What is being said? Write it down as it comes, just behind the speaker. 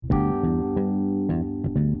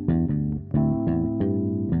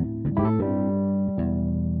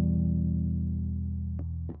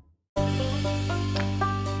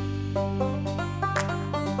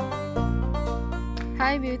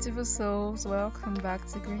beautiful souls. Welcome back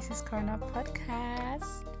to Grace's Corner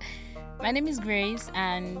podcast. My name is Grace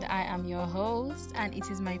and I am your host, and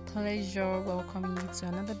it is my pleasure welcoming you to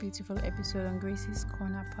another beautiful episode on Grace's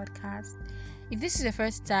Corner podcast. If this is the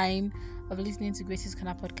first time of listening to Grace's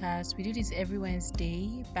Corner podcast, we do this every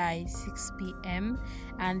Wednesday by 6 p.m.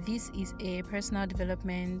 and this is a personal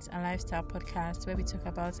development and lifestyle podcast where we talk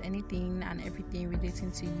about anything and everything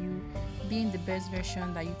relating to you being the best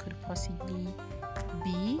version that you could possibly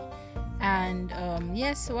be. And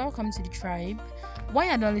yes, welcome to the tribe. While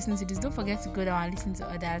you're not listening to this, don't forget to go down and listen to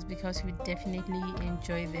others because you definitely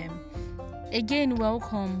enjoy them. Again,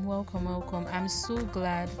 welcome. I'm so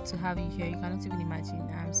glad to have you here. You cannot even imagine.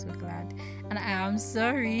 I'm so glad. And I am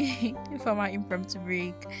sorry for my impromptu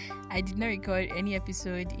break. I did not record any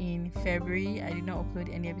episode in February. I did not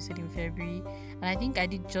upload any episode in February. And I think I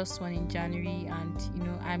did just one in January.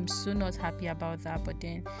 And, I'm so not happy about that. But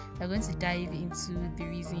then we're going to dive into the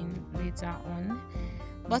reason later on.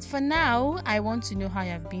 But for now, I want to know how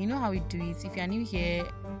you have been. You know how we do it. If you're new here,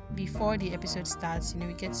 before the episode starts,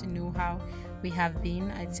 we get to know how we have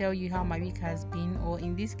been. I tell you how my week has been, or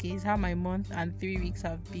in this case, how my month and 3 weeks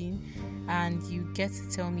have been, and you get to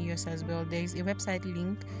tell me yours as well. There's a website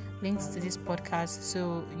links to this podcast,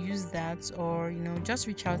 so use that, or just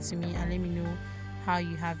reach out to me and let me know how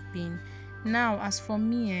you have been. Now, as for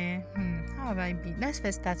me, how have I been? Let's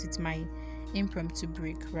first start with my impromptu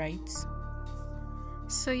break, right?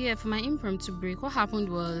 So yeah, for my impromptu break, what happened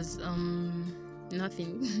was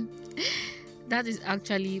nothing. That is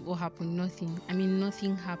actually what happened. Nothing.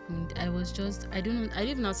 Nothing happened. I don't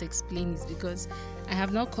even know how to explain it, because I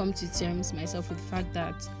have not come to terms myself with the fact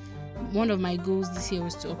that one of my goals this year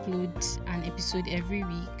was to upload an episode every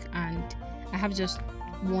week, and I have just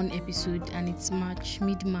one episode, and it's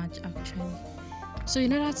mid-March actually. So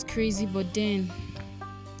that's crazy, but then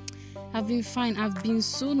I've been fine. I've been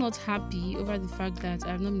so not happy over the fact that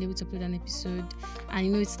I've not been able to upload an episode,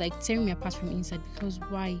 and it's like tearing me apart from inside, because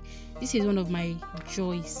why? This is one of my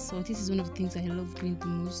joys, or this is one of the things I love doing the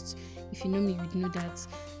most. If you know me, you would know that.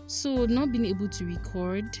 So not being able to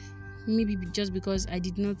record, maybe just because I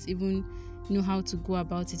did not even know how to go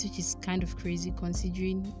about it, which is kind of crazy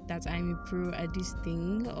considering that I'm a pro at this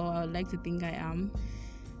thing, or I would like to think I am.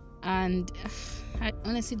 And I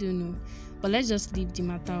honestly don't know. But let's just leave the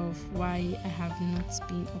matter of why I have not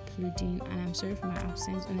been uploading, and I'm sorry for my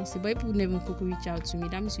absence, honestly. But people would never reach out to me.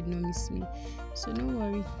 That means you'd not miss me. So don't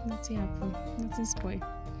worry, nothing happened, nothing spoiled.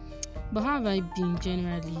 But how have I been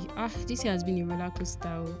generally? This year has been a roller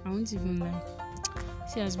coaster. I won't even lie.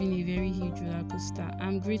 This year has been a very huge roller coaster.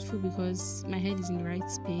 I'm grateful because my head is in the right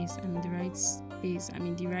space. I'm in the right space. I'm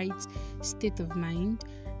in the right state of mind.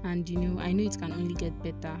 And I know it can only get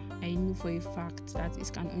better. I know for a fact that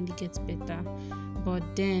it can only get better.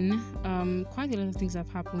 But then quite a lot of things have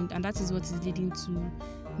happened, and that is what is leading to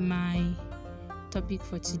my topic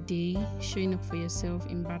for today: showing up for yourself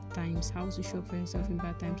in bad times. How to show up for yourself in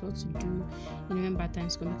bad times, what to do when bad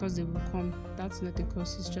times come, because they will come. That's not a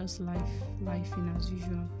curse, it's just life in as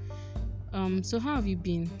usual. So how have you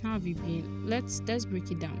been? Let's break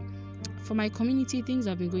it down. For my community, things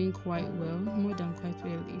have been going quite well, more than quite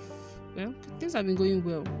well. Things have been going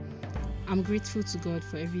well. I'm grateful to God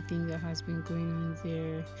for everything that has been going on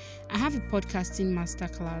there. I have a podcasting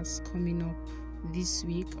masterclass coming up this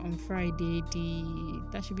week on Friday.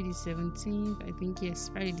 That should be the 17th, I think.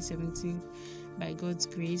 Yes, Friday the 17th, by God's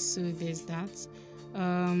grace. So there's that.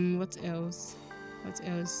 What else?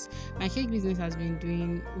 My cake business has been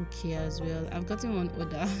doing okay as well. I've gotten one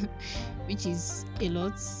order, which is a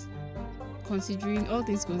lot, considering all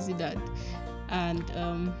things considered. And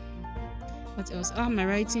what else? My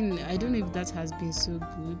writing, I don't know if that has been so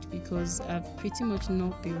good, because I've pretty much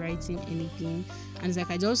not been writing anything, and it's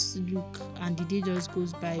like I just look and the day just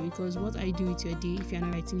goes by, because what are you doing with your day if you're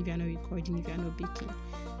not writing, if you're not recording, if you're not baking?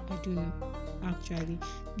 I don't know, actually.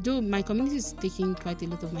 Though my community is taking quite a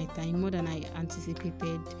lot of my time, more than I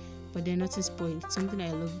anticipated, but they're not spoiled. It's something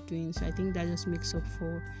I love doing, so I think that just makes up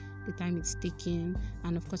for the time it's taking.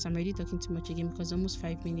 And of course, I'm already talking too much again, because almost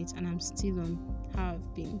 5 minutes and I'm still on how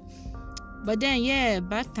I've been. But then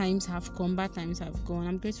bad times have come, bad times have gone.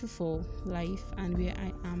 I'm grateful for life and where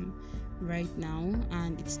I am right now,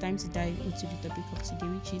 and it's time to dive into the topic of today,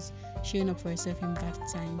 which is showing up for yourself in bad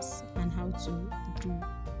times and how to do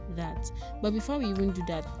that. But before we even do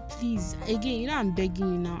that, please, again, I'm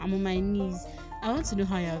begging you now, I'm on my knees, I want to know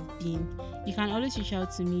how you have been. You can always reach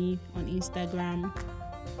out to me on Instagram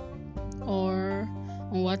or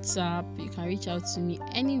on WhatsApp. You can reach out to me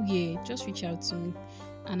anywhere. Just reach out to me,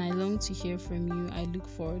 and I long to hear from you. I look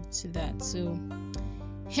forward to that. So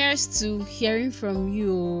here's to hearing from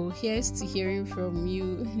you. Here's to hearing from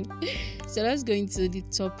you. So let's go into the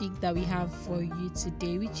topic that we have for you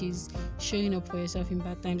today, which is showing up for yourself in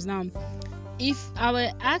bad times. Now, if I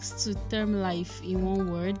were asked to term life in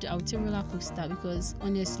one word, I would say roller coaster, because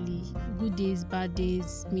honestly, good days, bad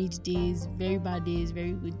days, mid days, very bad days,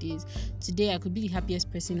 very good days. Today I could be the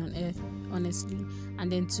happiest person on earth, honestly,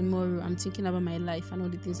 and then tomorrow I'm thinking about my life and all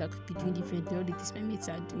the things I could be doing differently, all the things my mates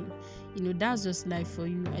are doing. That's just life for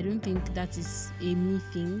you. I don't think that is a me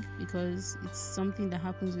thing, because it's something that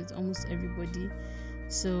happens with almost everybody.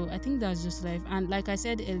 So I think that's just life. And like I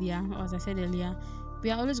said earlier, we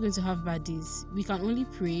are always going to have bad days. We can only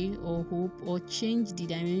pray or hope or change the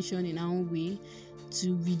dimension in our own way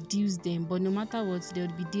to reduce them. But no matter what, there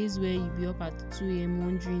will be days where you'll be up at 2 a.m.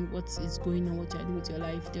 wondering what is going on, what you're doing with your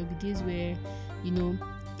life. There will be days where,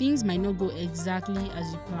 things might not go exactly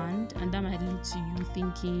as you planned, and that might lead to you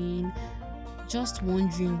thinking, just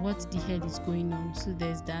wondering what the hell is going on. So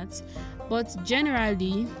there's that. But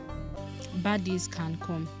generally, bad days can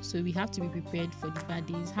come, so we have to be prepared for the bad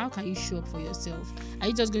days. How can you show up for yourself? Are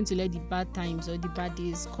you just going to let the bad times or the bad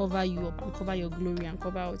days cover you up and cover your glory and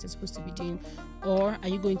cover what you're supposed to be doing? Or are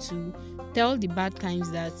you going to tell the bad times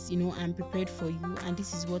that, I'm prepared for you and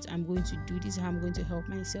this is what I'm going to do, this is how I'm going to help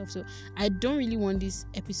myself? So I don't really want this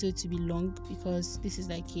episode to be long, because this is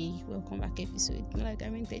like a welcome back episode, not like I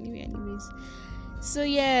went anywhere anyways. So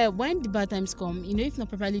yeah, when the bad times come, if not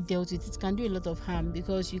properly dealt with, it can do a lot of harm,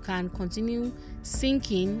 because you can continue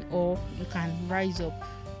sinking or you can rise to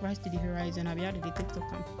the horizon. I'll be out of the TikTok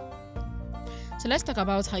camp. So let's talk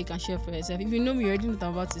about how you can share for yourself. If you know me, you already know what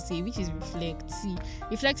I'm about to say, which is reflect. See,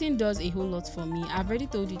 reflecting does a whole lot for me. I've already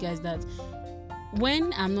told you guys that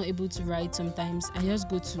when I'm not able to write, sometimes I just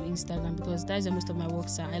go to Instagram, because that is where most of my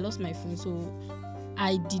works are. I lost my phone, so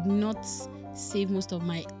I did not save most of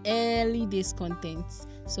my early days content,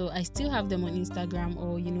 so I still have them on Instagram,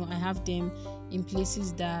 or I have them in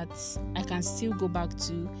places that I can still go back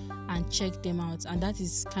to and check them out, and that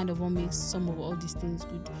is kind of what makes some of all these things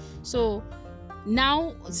good. So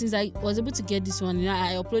now, since I was able to get this one,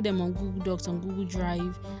 I upload them on Google Docs, on Google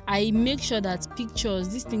Drive. I make sure that pictures,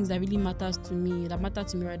 these things that really matter to me,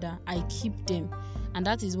 I keep them. And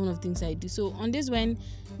that is one of the things I do. So on this, when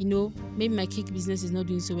maybe my cake business is not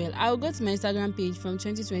doing so well, I'll go to my Instagram page from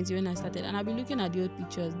 2020 when I started, and I'll be looking at the old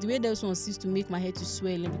pictures. The way those ones used to make my head to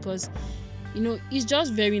swell, because it's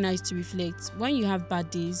just very nice to reflect. When you have bad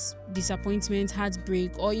days, disappointment,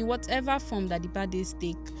 heartbreak, or in whatever form that the bad days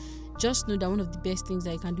take, just know that one of the best things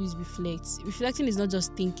that you can do is reflect. Reflecting is not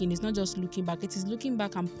just thinking, it's not just looking back, it is looking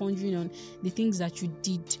back and pondering on the things that you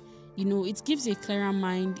did. It gives a clearer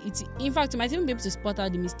mind. In fact, you might even be able to spot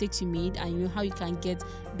out the mistakes you made and how you can get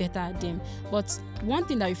better at them. But one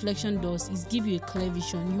thing that reflection does is give you a clear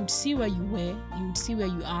vision. You would see where you were, you would see where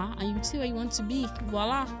you are, and you would see where you want to be.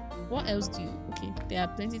 Voila! What else do you? Okay, there are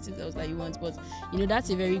plenty of things else that you want, but that's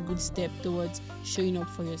a very good step towards showing up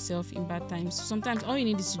for yourself in bad times. So sometimes all you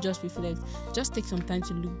need is to just reflect. Just take some time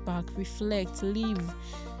to look back, reflect, live.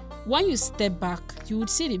 When you step back, you would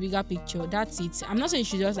see the bigger picture. That's it. I'm not saying you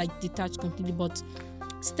should just detach completely, but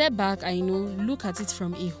step back and look at it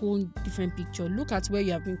from a whole different picture. Look at where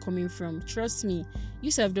you have been coming from. Trust me,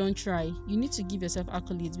 you self don't try. You need to give yourself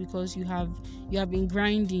accolades, because you have been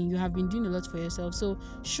grinding, you have been doing a lot for yourself. So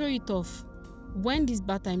show it off. When these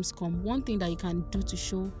bad times come, one thing that you can do to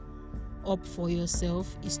show up for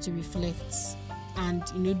yourself is to reflect, and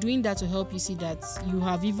doing that will help you see that you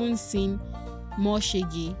have even seen more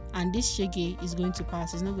shege, and this shege is going to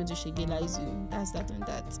pass. It's not going to shege-lize you. That's that on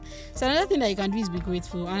that. So another thing that you can do is be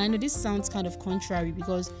grateful. And I know this sounds kind of contrary,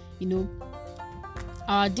 because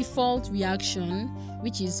our default reaction,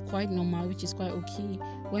 which is quite normal, which is quite okay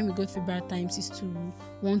when we go through bad times, is to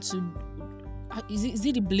want to is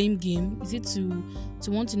it the blame game? Is it to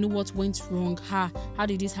want to know what went wrong? How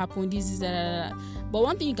did this happen? This is that. But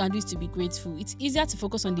one thing you can do is to be grateful. It's easier to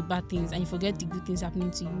focus on the bad things and you forget the good things happening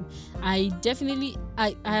to you. I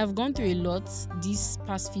have gone through a lot these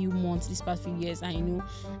past few months, these past few years. I know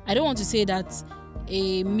I don't want to say that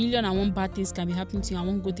 1,000,001 bad things can be happening to you and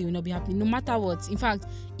one good thing will not be happening, no matter what. In fact,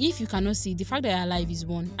 if you cannot see, the fact that you're alive is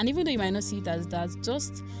one. And even though you might not see it as that,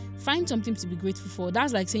 just find something to be grateful for.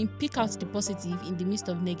 That's like saying pick out the positive in the midst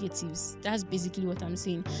of negatives. That's basically what I'm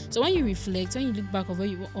saying. So when you reflect, when you look back on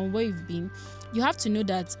where you've been, you have to know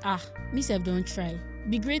that myself don't try.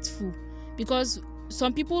 Be grateful, because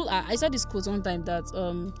some people I saw this quote one time that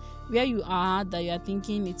where you are, that you are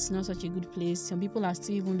thinking it's not such a good place, some people are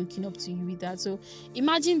still even looking up to you with that. So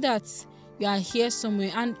imagine that you are here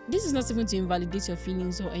somewhere, and this is not even to invalidate your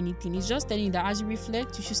feelings or anything. It's just telling you that as you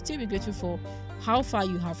reflect, you should still be grateful for how far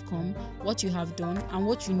you have come, what you have done, and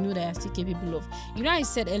what you know that you're still capable of. I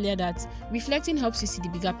said earlier that reflecting helps you see the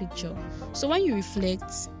bigger picture. So when you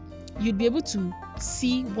reflect, you'd be able to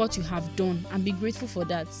see what you have done and be grateful for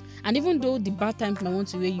that. And even though the bad times might want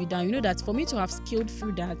to weigh you down, you know that for me to have scaled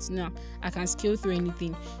through that, now I can scale through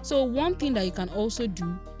anything. So one thing that you can also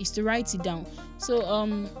do is to write it down. So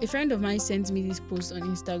a friend of mine sent me this post on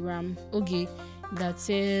Instagram, okay, that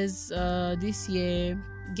says this year,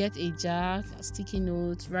 get a jar, a sticky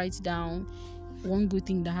note, write down one good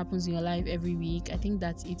thing that happens in your life every week. I think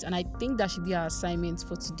that's it, and I think that should be our assignment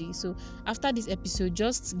for today. So after this episode,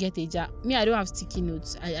 just get a jar. Me, I don't have sticky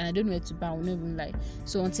notes, I don't know where to buy, I will not even lie.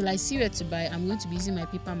 So until I see where to buy, I'm going to be using my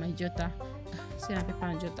paper and my jotter.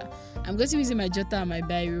 I'm going to be using my jotter and my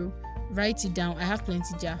biro. Write it down. I have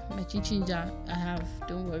plenty jar. My chin jar I have,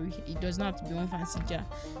 don't worry, it does not have to be one fancy jar.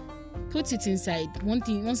 Put it inside. One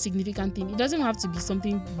significant thing. It doesn't have to be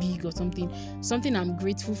something big or something I'm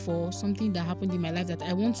grateful for, something that happened in my life that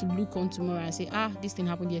I want to look on tomorrow and say, this thing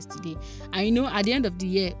happened yesterday. I know at the end of the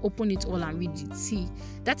year, open it all and read it. See,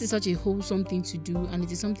 that is such a wholesome thing to do, and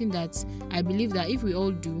it is something that I believe that if we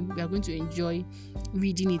all do, we are going to enjoy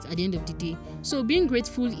reading it at the end of the day. So being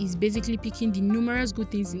grateful is basically picking the numerous good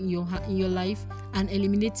things in your life and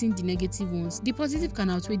eliminating the negative ones. The positive can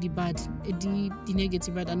outweigh the bad, the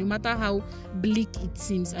negative, rather, no matter how bleak it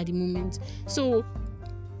seems at the moment. So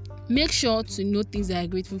make sure to know things that you're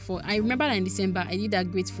grateful for. I remember that in December I did that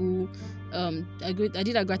I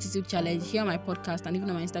did a gratitude challenge here on my podcast and even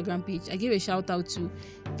on my Instagram page. I gave a shout out to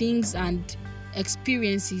things and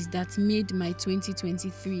experiences that made my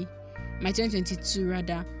 2022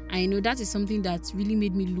 rather. I know that is something that really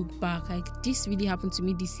made me look back, like this really happened to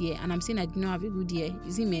me this year, and I'm saying I did not have a good year.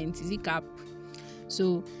 Is it meant? Is it cap?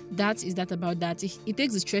 So that is that about that. It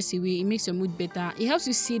takes the stress away. It makes your mood better. It helps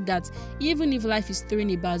you see that even if life is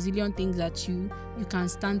throwing a bazillion things at you, you can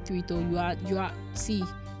stand through it, or you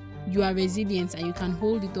are resilient and you can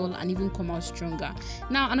hold it all and even come out stronger.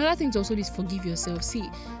 Now, another thing to also is forgive yourself. See,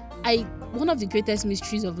 one of the greatest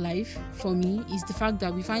mysteries of life for me is the fact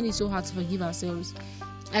that we find it so hard to forgive ourselves.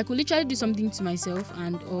 I could literally do something to myself,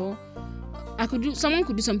 someone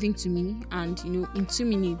could do something to me, and in 2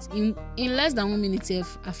 minutes, in less than 1 minute,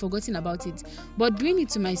 I've forgotten about it. But doing it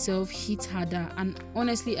to myself hits harder, and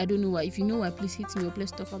honestly, I don't know why. If you know why, please hit me up,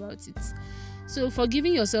 let's talk about it. So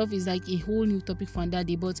forgiving yourself is like a whole new topic for another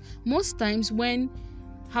day. But most times when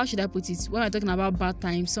we're talking about bad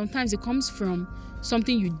times, sometimes it comes from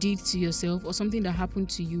something you did to yourself or something that happened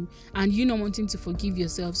to you and you not wanting to forgive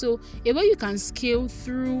yourself. So a way you can scale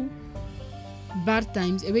through bad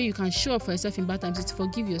times, a way you can show up for yourself in bad times, is to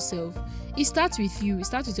forgive yourself. It starts with you. It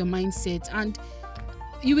starts with your mindset, and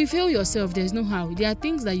you will fail yourself. There's no how. There are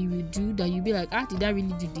things that you will do that you'll be like, did I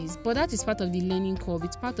really do this? But that is part of the learning curve.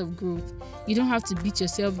 It's part of growth. You don't have to beat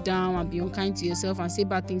yourself down and be unkind to yourself and say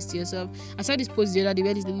bad things to yourself. I saw this post the other day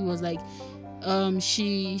where this lady was like,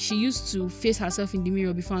 she used to face herself in the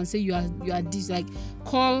mirror before and say you are this, like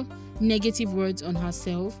call negative words on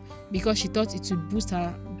herself because she thought it would boost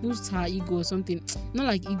her ego or something. Not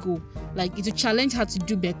like ego, like it would challenge her to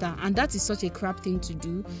do better, and that is such a crap thing to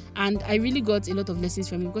do. And I really got a lot of lessons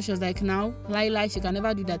from it, because she was like, now lie, she can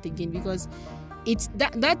never do that again, because it's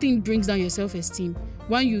that thing brings down your self-esteem.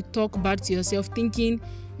 When you talk bad to yourself, thinking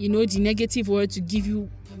the negative words to give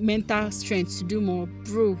you mental strength to do more,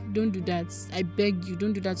 bro, don't do that. I beg you,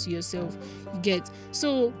 don't do that to yourself. You get?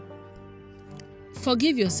 So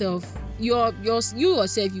forgive yourself. You yourself, you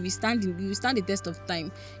will stand the test of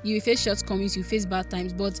time. You will face shortcomings, you face bad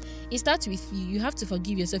times, but it starts with you. You have to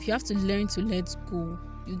forgive yourself. You have to learn to let go.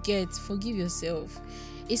 You get? Forgive yourself.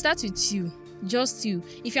 It starts with you. Just you.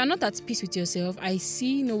 If you are not at peace with yourself, I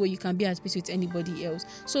see no way you can be at peace with anybody else.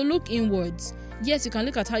 So look inwards. Yes, you can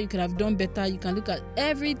look at how you could have done better. You can look at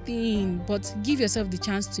everything, but give yourself the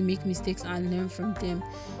chance to make mistakes and learn from them.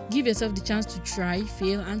 Give yourself the chance to try,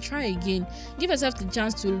 fail, and try again. Give yourself the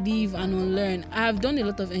chance to live and unlearn. I have done a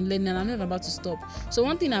lot of unlearning and I'm not about to stop. So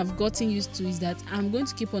one thing I've gotten used to is that I'm going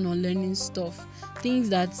to keep on unlearning stuff. Things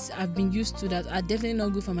that I've been used to that are definitely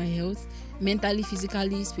not good for my health, mentally,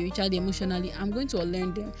 physically, spiritually, emotionally. I'm going to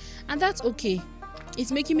unlearn them. And that's okay.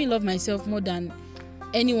 It's making me love myself more than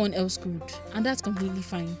anyone else could, and that's completely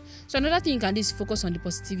fine. So another thing you can do is focus on the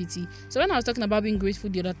positivity. So when I was talking about being grateful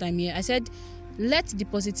the other time here, I said let the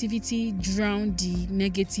positivity drown the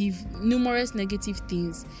numerous negative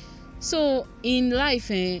things. So in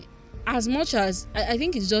life, as much as I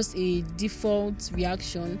think it's just a default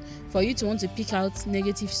reaction for you to want to pick out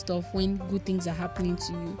negative stuff when good things are happening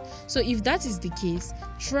to you. So if that is the case,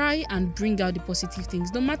 try and bring out the positive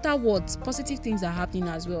things. No matter what, positive things are happening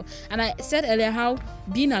as well. And I said earlier how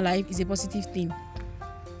being alive is a positive thing.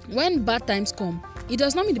 When bad times come, it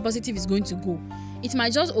does not mean the positive is going to go. It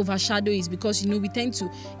might just overshadow it, because we tend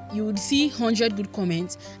to, you would see 100 good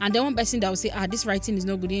comments and then one person that will say, this writing is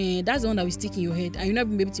not good, that's the one that will stick in your head, and you'll not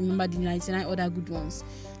be able to remember the 99 other good ones.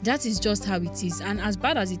 That is just how it is. And as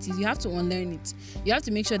bad as it is, you have to unlearn it. You have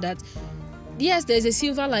to make sure that yes, there's a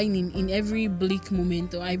silver lining in every bleak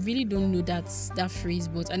moment. Or I really don't know that phrase,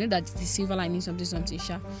 but I know that the silver lining something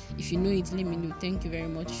sha. If you know it, let me know. Thank you very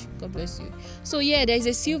much. God bless you. So yeah, there's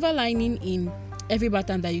a silver lining in every bad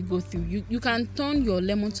time that you go through. You can turn your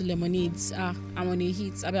lemon to lemonades. I'm on a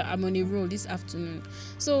hit. I'm on a roll this afternoon.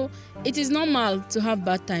 So it is normal to have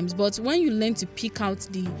bad times, but when you learn to pick out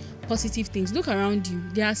the positive things, look around you.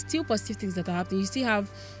 There are still positive things that are happening. You still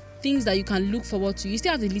have things that you can look forward to. You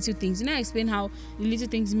still have the little things. I explain how the little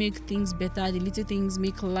things make things better. The little things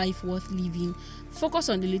make life worth living. Focus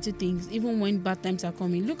on the little things, even when bad times are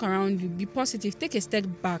coming. Look around you. Be positive. Take a step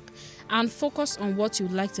back and focus on what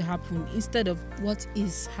you'd like to happen instead of what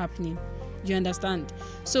is happening. Do you understand?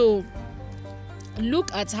 So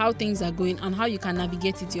look at how things are going and how you can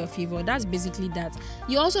navigate it to your favor. That's basically that.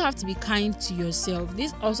 You also have to be kind to yourself.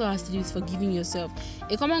 This also has to do with forgiving yourself.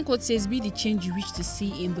 A common quote says, be the change you wish to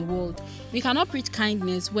see in the world. We cannot preach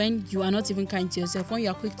kindness when you are not even kind to yourself, when you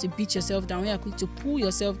are quick to beat yourself down, when you are quick to pull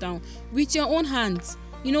yourself down with your own hands.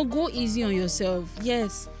 Go easy on yourself.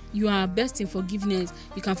 Yes, you are best in forgiveness.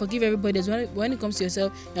 You can forgive everybody. When it comes to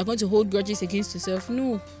yourself, you're going to hold grudges against yourself.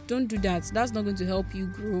 No, don't do that. That's not going to help you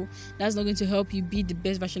grow. That's not going to help you be the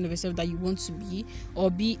best version of yourself that you want to be,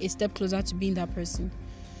 or be a step closer to being that person.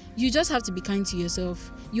 You just have to be kind to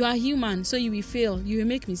yourself. You are human, so you will fail. You will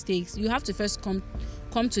make mistakes. You have to first come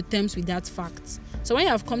to terms with that fact. So when you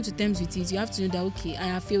have come to terms with it, you have to know that, okay, I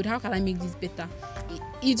have failed. How can I make this better?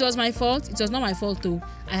 It was my fault. It was not my fault though.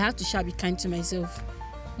 I have to be kind to myself.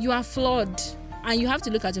 You are flawed, and you have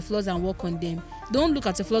to look at your flaws and work on them. Don't look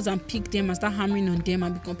at your flaws and pick them and start hammering on them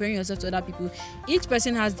and be comparing yourself to other people. Each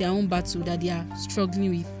person has their own battle that they are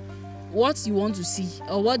struggling with. What you want to see,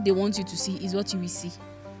 or what they want you to see, is what you will see.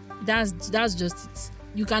 That's just it.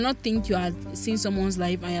 You cannot think you are seeing someone's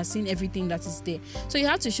life and you're seeing everything that is there. So you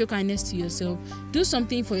have to show kindness to yourself. Do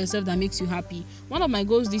something for yourself that makes you happy. One of my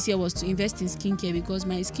goals this year was to invest in skincare, because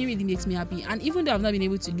my skin really makes me happy. And even though I've not been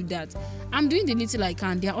able to do that, I'm doing the little I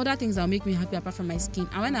can. There are other things that will make me happy apart from my skin.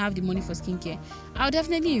 And when I have the money for skincare, I'll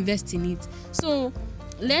definitely invest in it. So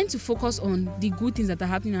learn to focus on the good things that are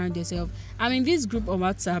happening around yourself. I'm in this group on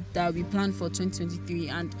WhatsApp that we planned for 2023,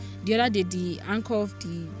 and the other day the anchor of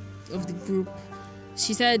the group,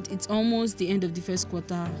 she said it's almost the end of the first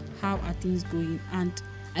quarter. How are things going? And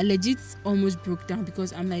I legit almost broke down,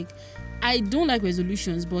 because I'm like, I don't like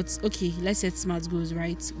resolutions, but okay, let's set smart goals,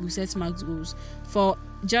 right? We'll set smart goals for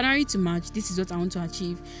January to March. This is what I want to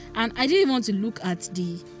achieve. And I didn't want to look at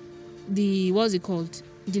the what's it called?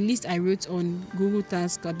 The list I wrote on Google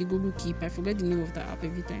Task or the Google Keep. I forget the name of that app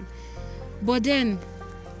every time. But then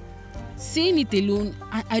saying it alone,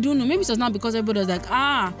 I don't know, maybe it was not because everybody was like,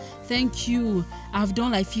 thank you, I've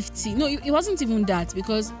done like 50. No, it wasn't even that,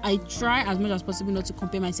 because I try as much as possible not to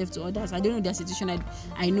compare myself to others. I don't know their situation,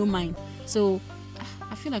 I know mine. So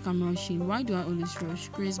I feel like I'm rushing. Why do I always rush?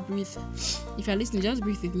 Grace, breathe. If you're listening, just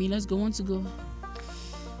breathe with me. Let's go. Want to go?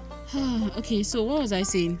 Okay, so what was I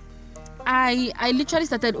saying? I literally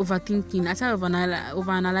started overthinking. I started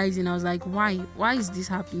overanalyzing. I was like, why is this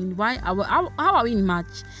happening? How are we in March?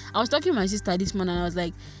 I was talking to my sister this morning, and I was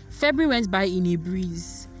like, February went by in a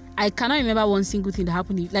breeze. I cannot remember one single thing that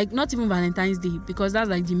happened, like not even Valentine's Day, because that's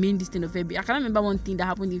like the main distance of February. I cannot remember one thing that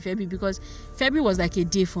happened in February, because February was like a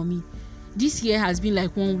day for me. This year has been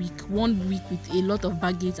like 1 week with a lot of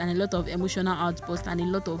baggage and a lot of emotional outbursts and a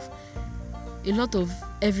lot of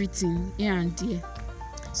everything here and there.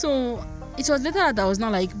 So it was later that I was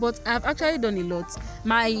not like, but I've actually done a lot.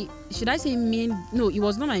 Should I say main? No, it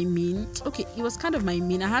was not my main. Okay, it was kind of my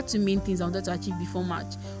main. I had two main things I wanted to achieve before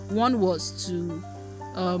March. One was to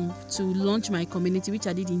launch my community, which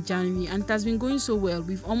I did in January, and it has been going so well.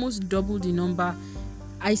 We've almost doubled the number.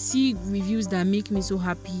 I see reviews that make me so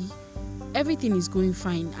happy. Everything is going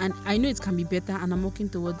fine, and I know it can be better, and I'm working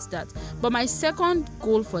towards that. But my second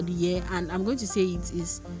goal for the year, and I'm going to say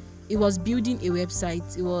it was building a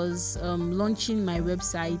website. It was launching my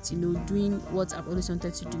website, doing what I've always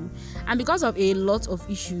wanted to do. And because of a lot of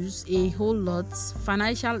issues, a whole lot,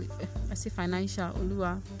 financial,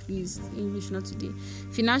 Olua, please, English not today.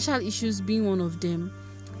 Financial issues being one of them,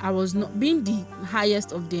 I was not being the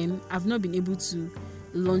highest of them. I've not been able to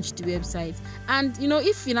launch the website. And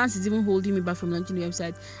if finance is even holding me back from launching the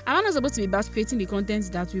website, I'm not supposed to be about creating the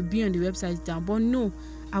content that will be on the website down. But no,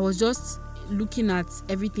 I was just looking at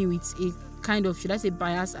everything with a kind of, should I say,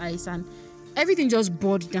 biased eyes, and everything just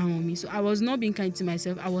bored down on me. So I was not being kind to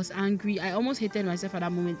myself. I was angry. I almost hated myself at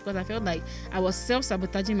that moment because I felt like I was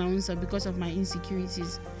self-sabotaging my own self because of my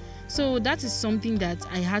insecurities. So that is something that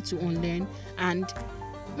I had to unlearn. And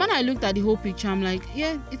when I looked at the whole picture, I'm like,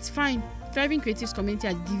 yeah, it's fine. Thriving Creatives community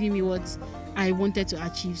has given me what I wanted to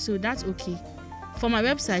achieve, so that's okay. For my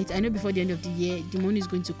website, I know before the end of the year, the money is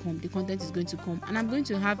going to come, the content is going to come, and I'm going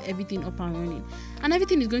to have everything up and running, and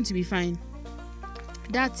everything is going to be fine.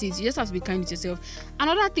 That's it. You just have to be kind with yourself.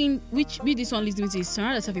 Another thing which this one leads me to is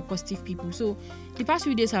surround yourself with positive people. So the past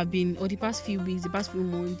few days have been, or the past few weeks, the past few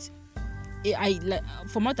months,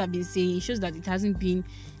 from what I've been saying, it shows that it hasn't been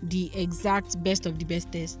the exact best of the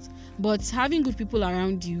best test. But having good people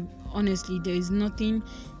around you, honestly, there is nothing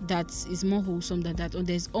that is more wholesome than that, or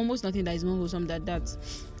there's almost nothing that is more wholesome than that.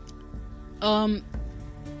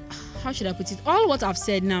 How should I put it? All what I've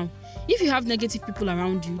said now, if you have negative people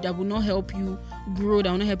around you that will not help you grow, that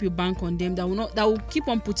will not help you bank on them, that will keep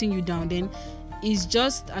on putting you down, then it's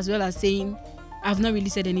just as well as saying I've not really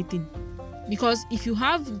said anything. Because if you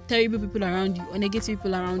have terrible people around you or negative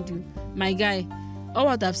people around you, my guy, all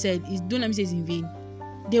what I've said is, don't let me say it's in vain.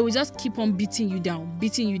 They will just keep on beating you down.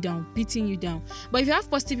 But if you have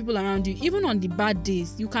positive people around you, even on the bad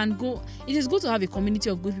days, you can go. It is good to have a community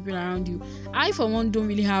of good people around you. I, for one, don't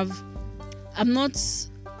really have. I'm not.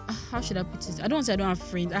 How should I put it? I don't want to say I don't have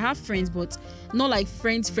friends. I have friends, but not like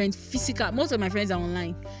friends, physical. Most of my friends are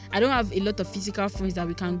online. I don't have a lot of physical friends that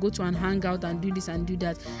we can go to and hang out and do this and do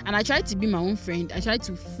that. And I try to be my own friend. I try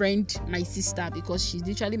to friend my sister because she's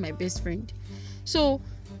literally my best friend. So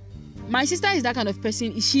my sister is that kind of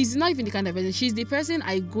person. She's not even the kind of person. She's the person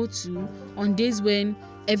I go to on days when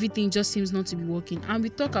everything just seems not to be working, and we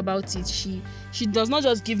talk about it. She does not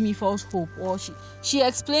just give me false hope, or she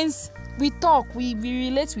explains. We talk, we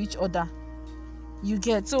relate to each other. You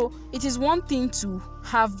get? So it is one thing to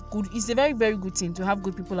have good. It's a very, very good thing to have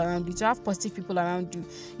good people around you, to have positive people around you.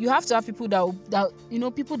 You have to have people that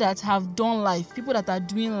people that have done life, people that are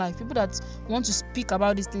doing life, people that want to speak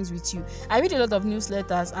about these things with you. I read a lot of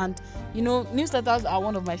newsletters, and newsletters are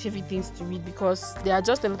one of my favorite things to read because there are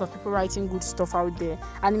just a lot of people writing good stuff out there,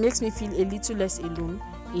 and it makes me feel a little less alone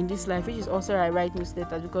in this life, which is also why I write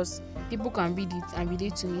newsletters, because people can read it and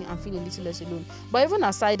relate to me and feel a little less alone. But even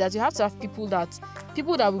aside that, you have to have people that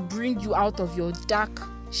will bring you out of your dark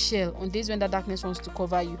shell on days when that darkness wants to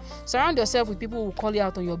cover you. Surround yourself with people who will call you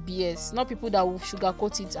out on your BS, not people that will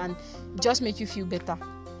sugarcoat it and just make you feel better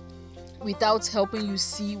without helping you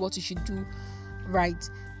see what you should do right.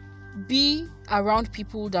 Be around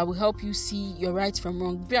people that will help you see your right from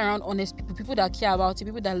wrong. Be around honest people, people that care about you,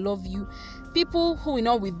 people that love you, people who will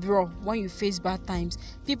not withdraw when you face bad times,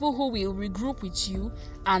 people who will regroup with you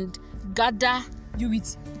and gather you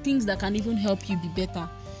with things that can even help you be better.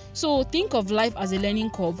 So think of life as a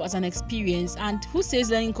learning curve, as an experience. And who says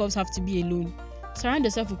learning curves have to be alone? Surround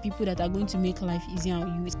yourself with people that are going to make life easier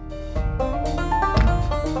on you.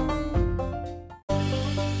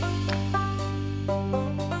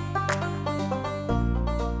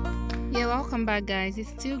 Welcome back, guys. It's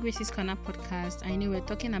still Grace's Corner podcast. I know we're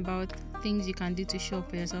talking about things you can do to show up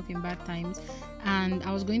for yourself in bad times, and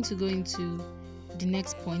I was going to go into the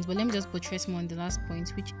next point, but let me just buttress more on the last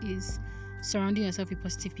point, which is surrounding yourself with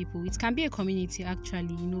positive people. It can be a community,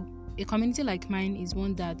 actually. A community like mine is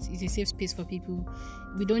one that is a safe space for people.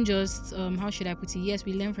 We don't just how should I put it? Yes,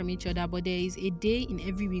 we learn from each other, but there is a day in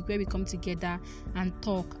every week where we come together and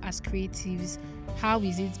talk as creatives. How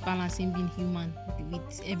is it balancing being human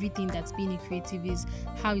with everything that's being a creative? Is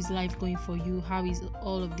how is life going for you? How is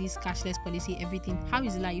all of this cashless policy, everything? How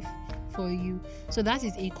is life for you? So that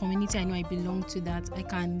is a community. I know I belong to that. I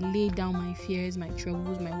can lay down my fears, my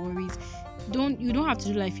troubles, my worries. You don't have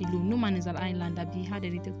to do life alone. No man is an island. That be hard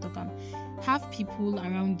to talk. Have people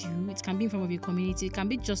around you. It can be in front of your community. It can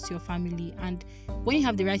be just your family. And when you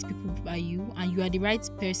have the right people by you, and you are the right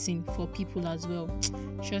person for people as well,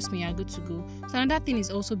 trust me, you're good to go. So another thing is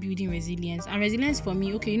also building resilience. And resilience for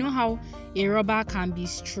me, okay, you know how a rubber can be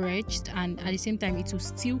stretched and at the same time it will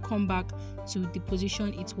still come back to the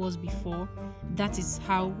position it was before. That is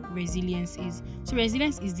how resilience is. So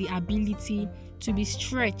resilience is the ability to be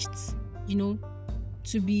stretched,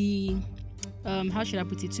 to be how should I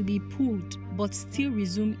put it, to be pulled but still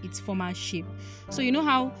resume its former shape. So you know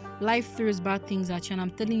how life throws bad things at you, and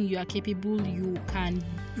I'm telling you, you are capable, you can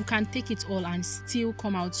you can take it all and still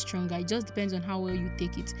come out stronger. It just depends on how well you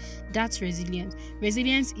take it. That's resilience.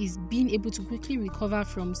 Resilience is being able to quickly recover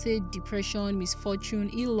from, say, depression, misfortune,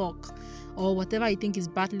 ill luck, or whatever you think is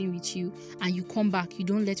battling with you, and you come back. You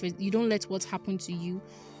don't let what's happened to you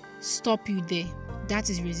stop you there. That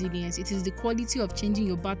is resilience. It is the quality of changing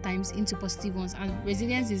your bad times into positive ones, and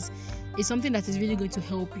resilience is something that is really going to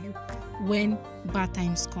help you when bad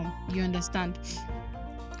times come. You understand?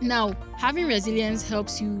 Now, having resilience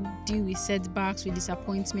helps you deal with setbacks, with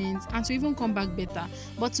disappointments, and to even come back better.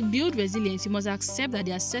 But to build resilience, you must accept that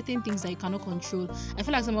there are certain things that you cannot control. I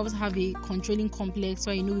feel like some of us have a controlling complex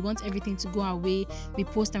where, we want everything to go our way. We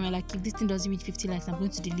post and we're like, if this thing doesn't reach 50 likes, I'm going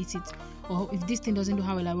to delete it. Or if this thing doesn't do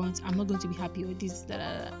how well I want, I'm not going to be happy, or this,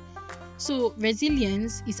 da. So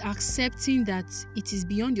resilience is accepting that it is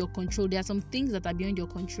beyond your control. There are some things that are beyond your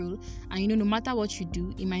control, and no matter what you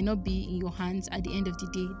do, it might not be in your hands at the end of the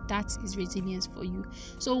day. That is resilience for you.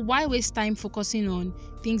 So why waste time focusing on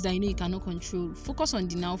things that you cannot control? Focus on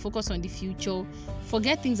the now, focus on the future.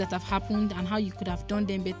 Forget things that have happened and how you could have done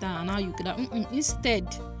them better and how you could have instead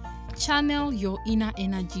channel your inner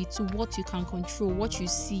energy to what you can control, what you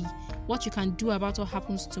see, what you can do about what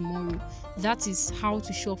happens tomorrow. That is how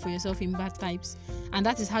to show up for yourself in bad times, and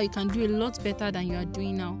that is how you can do a lot better than you are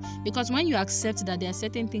doing now. Because when you accept that there are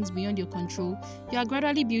certain things beyond your control, you are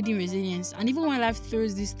gradually building resilience, and even when life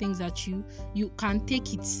throws these things at you, you can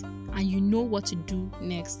take it and you know what to do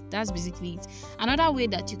next. That's basically it. Another way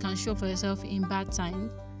that you can show up for yourself in bad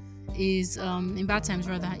times is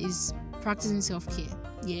practicing self-care.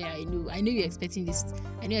 Yeah, I know you're expecting this.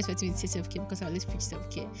 I know you're expecting me to say self-care because I always preach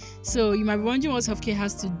self-care. So you might be wondering what self-care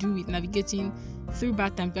has to do with navigating through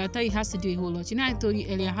bad times, but I tell you it has to do a whole lot. I told you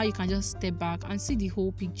earlier how you can just step back and see the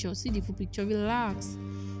whole picture, see the full picture, relax.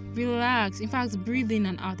 In fact, breathe in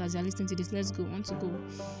and out as you're listening to this. Let's go. Want to go.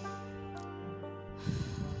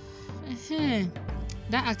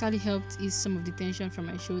 That actually helped ease some of the tension from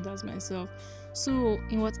my shoulders myself. So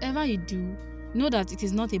in whatever you do, know that it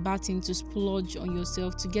is not a bad thing to splurge on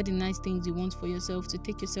yourself, to get the nice things you want for yourself, to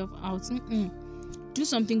take yourself out. Do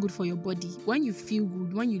something good for your body. When you feel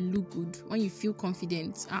good, when you look good, when you feel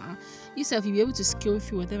confident, yourself, you'll be able to scale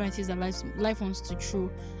through whatever it is that life wants to throw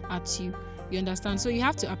at you. You understand? So you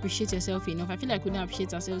have to appreciate yourself enough. I feel like we don't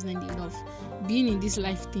appreciate ourselves enough. Being in this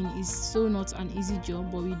life thing is so not an easy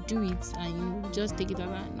job, but we do it and just take it as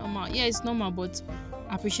normal. Yeah, it's normal, but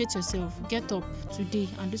appreciate yourself. Get up today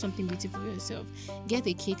and do something beautiful for yourself. Get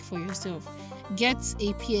a cake for yourself. Get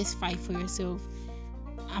a PS5 for yourself.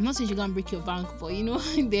 I'm not saying you can break your bank, but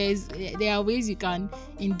there are ways you can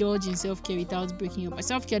indulge in self-care without breaking your bank.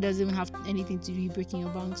 Self-care doesn't even have anything to do with breaking your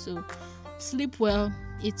bank. So sleep well,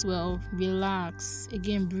 eat well, relax.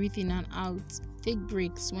 Again, breathe in and out. Take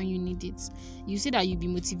breaks when you need it. You see that you'll be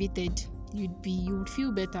motivated. You would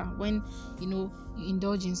feel better when you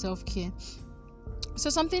indulge in self-care. So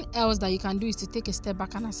something else that you can do is to take a step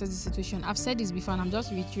back and assess the situation. I've said this before and I'm just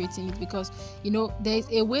reiterating it because there is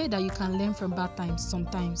a way that you can learn from bad times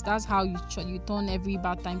sometimes. That's how you turn every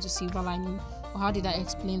bad time to silver lining. Or how did I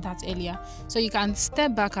explain that earlier? So you can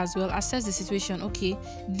step back as well, assess the situation. Okay,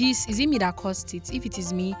 this is it me that caused it? If it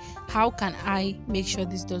is me, how can I make sure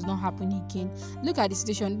this does not happen again? Look at the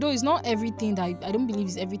situation. Though it's not everything that I don't believe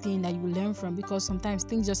is everything that you will learn from, because sometimes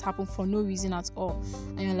things just happen for no reason at all.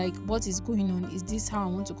 And you're like, what is going on? Is this how I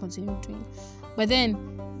want to continue doing? But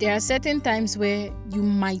then there are certain times where you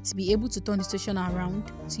might be able to turn the situation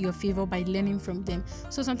around to your favor by learning from them.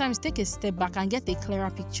 So sometimes take a step back and get a clearer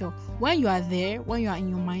picture. When you are there, when you are in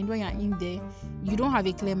your mind, when you are in there, you don't have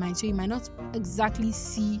a clear mind, so you might not exactly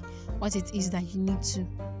see what it is that you need to.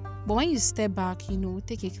 But when you step back,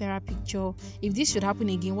 take a clearer picture. If this should happen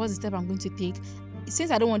again, what's the step I'm going to take?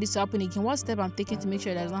 Since I don't want this to happen again, what step I'm taking to make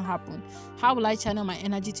sure it does not happen? How will I channel my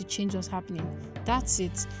energy to change what's happening? That's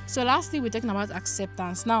it. So lastly, we're talking about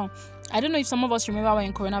acceptance. Now, I don't know if some of us remember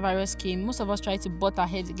when coronavirus came, most of us tried to butt our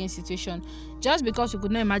heads against the situation just because we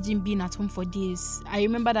could not imagine being at home for days. I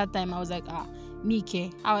remember that time I was like, me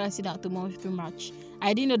care. How will I sit at home too much?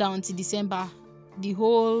 I didn't know that until December, the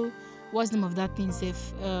whole, what's the name of that thing,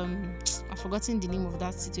 Seth? I've forgotten the name of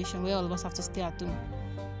that situation where all of us have to stay at home.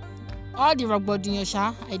 All the rock bottom,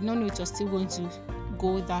 I did not know it was still going to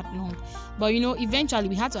go that long. But eventually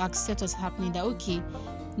we had to accept what's happening, that okay,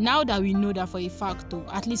 now that we know that for a fact, though,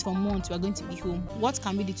 at least for months we're going to be home, what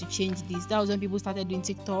can we do to change this? That was when people started doing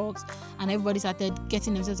TikToks and everybody started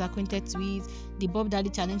getting themselves acquainted to it. The Bob Daddy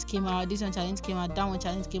challenge came out, this one challenge came out, that one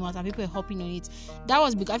challenge came out, and people were hopping on it. That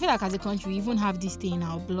was because I feel like as a country we even have this thing in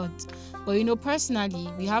our blood. But personally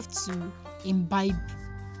we have to imbibe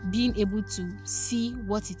being able to see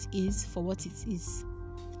what it is for what it is.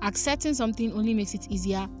 Accepting something only makes it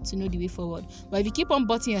easier to know the way forward. But if you keep on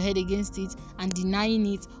butting your head against it and denying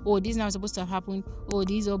it, oh, this is not supposed to have happened, oh,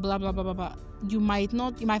 this, oh, blah, blah, blah, blah, blah, you might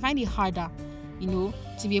find it harder,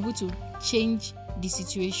 to be able to change the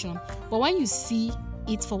situation. But when you see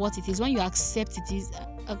it for what it is, when you accept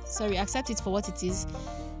accept it for what it is,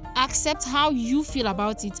 accept how you feel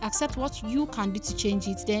about it, accept what you can do to change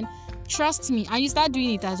it, then trust me, and you start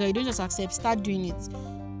doing it as well. You don't just accept, start doing it.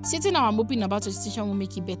 Sitting now and moping about your situation will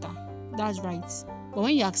make it better. That's right. But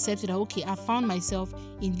when you accept that, okay, I found myself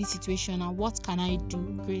in this situation, and what can I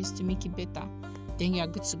do, Grace, to make it better, then you are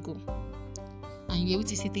good to go. And you're able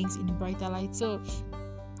to see things in a brighter light. So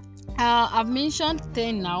I've mentioned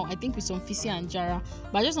 10 now, I think with some Fisi and Jara,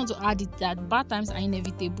 but I just want to add it that bad times are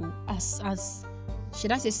inevitable. As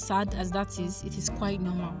should I say sad as that is, it is quite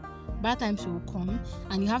normal. Bad times will come,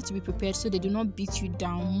 and you have to be prepared so they do not beat you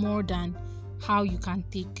down more than how you can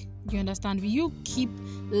take. Do you understand? Will you keep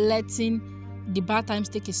letting the bad times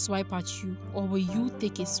take a swipe at you, or will you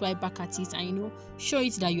take a swipe back at it and show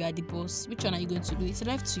it that you are the boss? Which one are you going to do? It's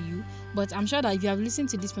left to you. But I'm sure that if you have listened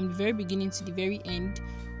to this from the very beginning to the very end,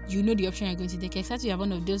 you know the option you're going to take. Except you have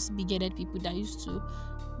one of those big-headed people that used to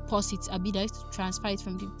pause it, that used to transfer it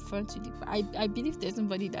from the front to the back. I believe there's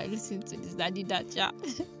somebody that listened to this that did that, yeah.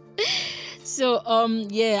 So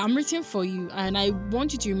I'm rooting for you, and I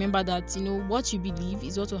want you to remember that what you believe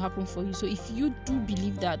is what will happen for you. So if you do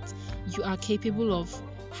believe that you are capable of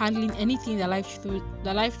handling anything that life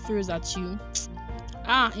throws at you,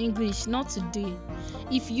 English, not today.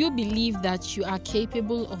 If you believe that you are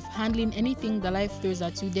capable of handling anything that life throws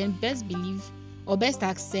at you, then best believe or best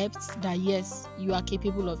accept that yes, you are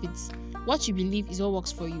capable of it. What you believe is what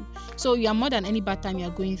works for you. So you are more than any bad time you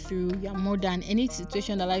are going through. You are more than any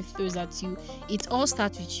situation that life throws at you. It all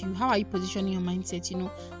starts with you. How are you positioning your mindset?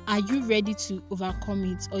 Are you ready to overcome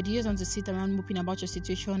it, or do you just want to sit around moping about your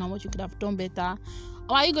situation and what you could have done better?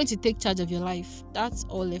 Or are you going to take charge of your life? That's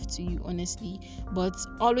all left to you, honestly. But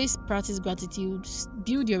always practice gratitude,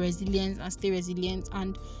 build your resilience, and stay resilient,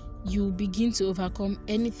 and you begin to overcome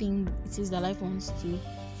anything it is that life wants to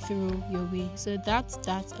throw your way. So that's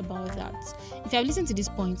about that. If you have listened to this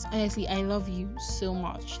point, honestly, I love you so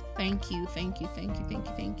much. Thank you.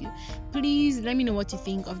 Please let me know what you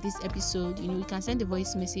think of this episode. You can send a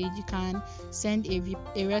voice message, you can send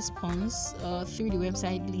a response through the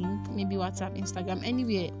website link, maybe WhatsApp, Instagram,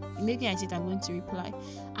 anywhere. Maybe I said I'm going to reply.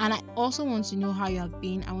 And I also want to know how you have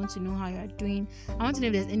been. I want to know how you are doing. I want to know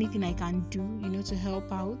if there's anything I can do, to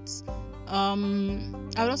help out. I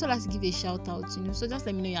would also like to give a shout out, so just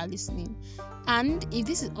let me know you are listening. And if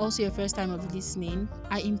this is also your first time of listening,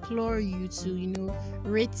 I implore you to,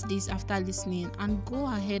 rate this after listening and go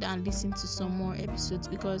ahead and listen to some more episodes,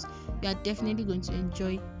 because you are definitely going to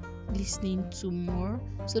enjoy listening to more.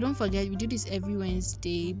 So don't forget, we do this every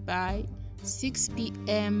Wednesday by 6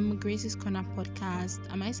 p.m. Grace's Corner podcast.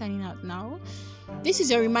 Am I signing out now? This is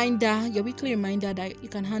your weekly reminder that you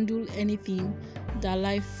can handle anything that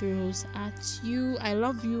life throws at you. I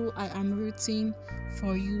love you. I am rooting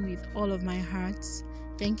for you with all of my heart.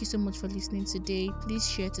 Thank you so much for listening today. Please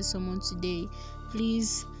share to someone today.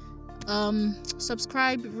 Please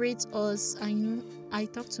subscribe, rate us. I know I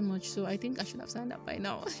talk too much, so I think I should have signed up by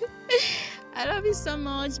now. I love you so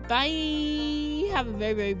much. Bye. Have a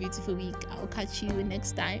very, very beautiful week. I'll catch you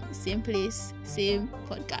next time. Same place, same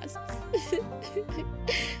podcast.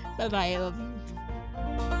 Bye-bye. I love you.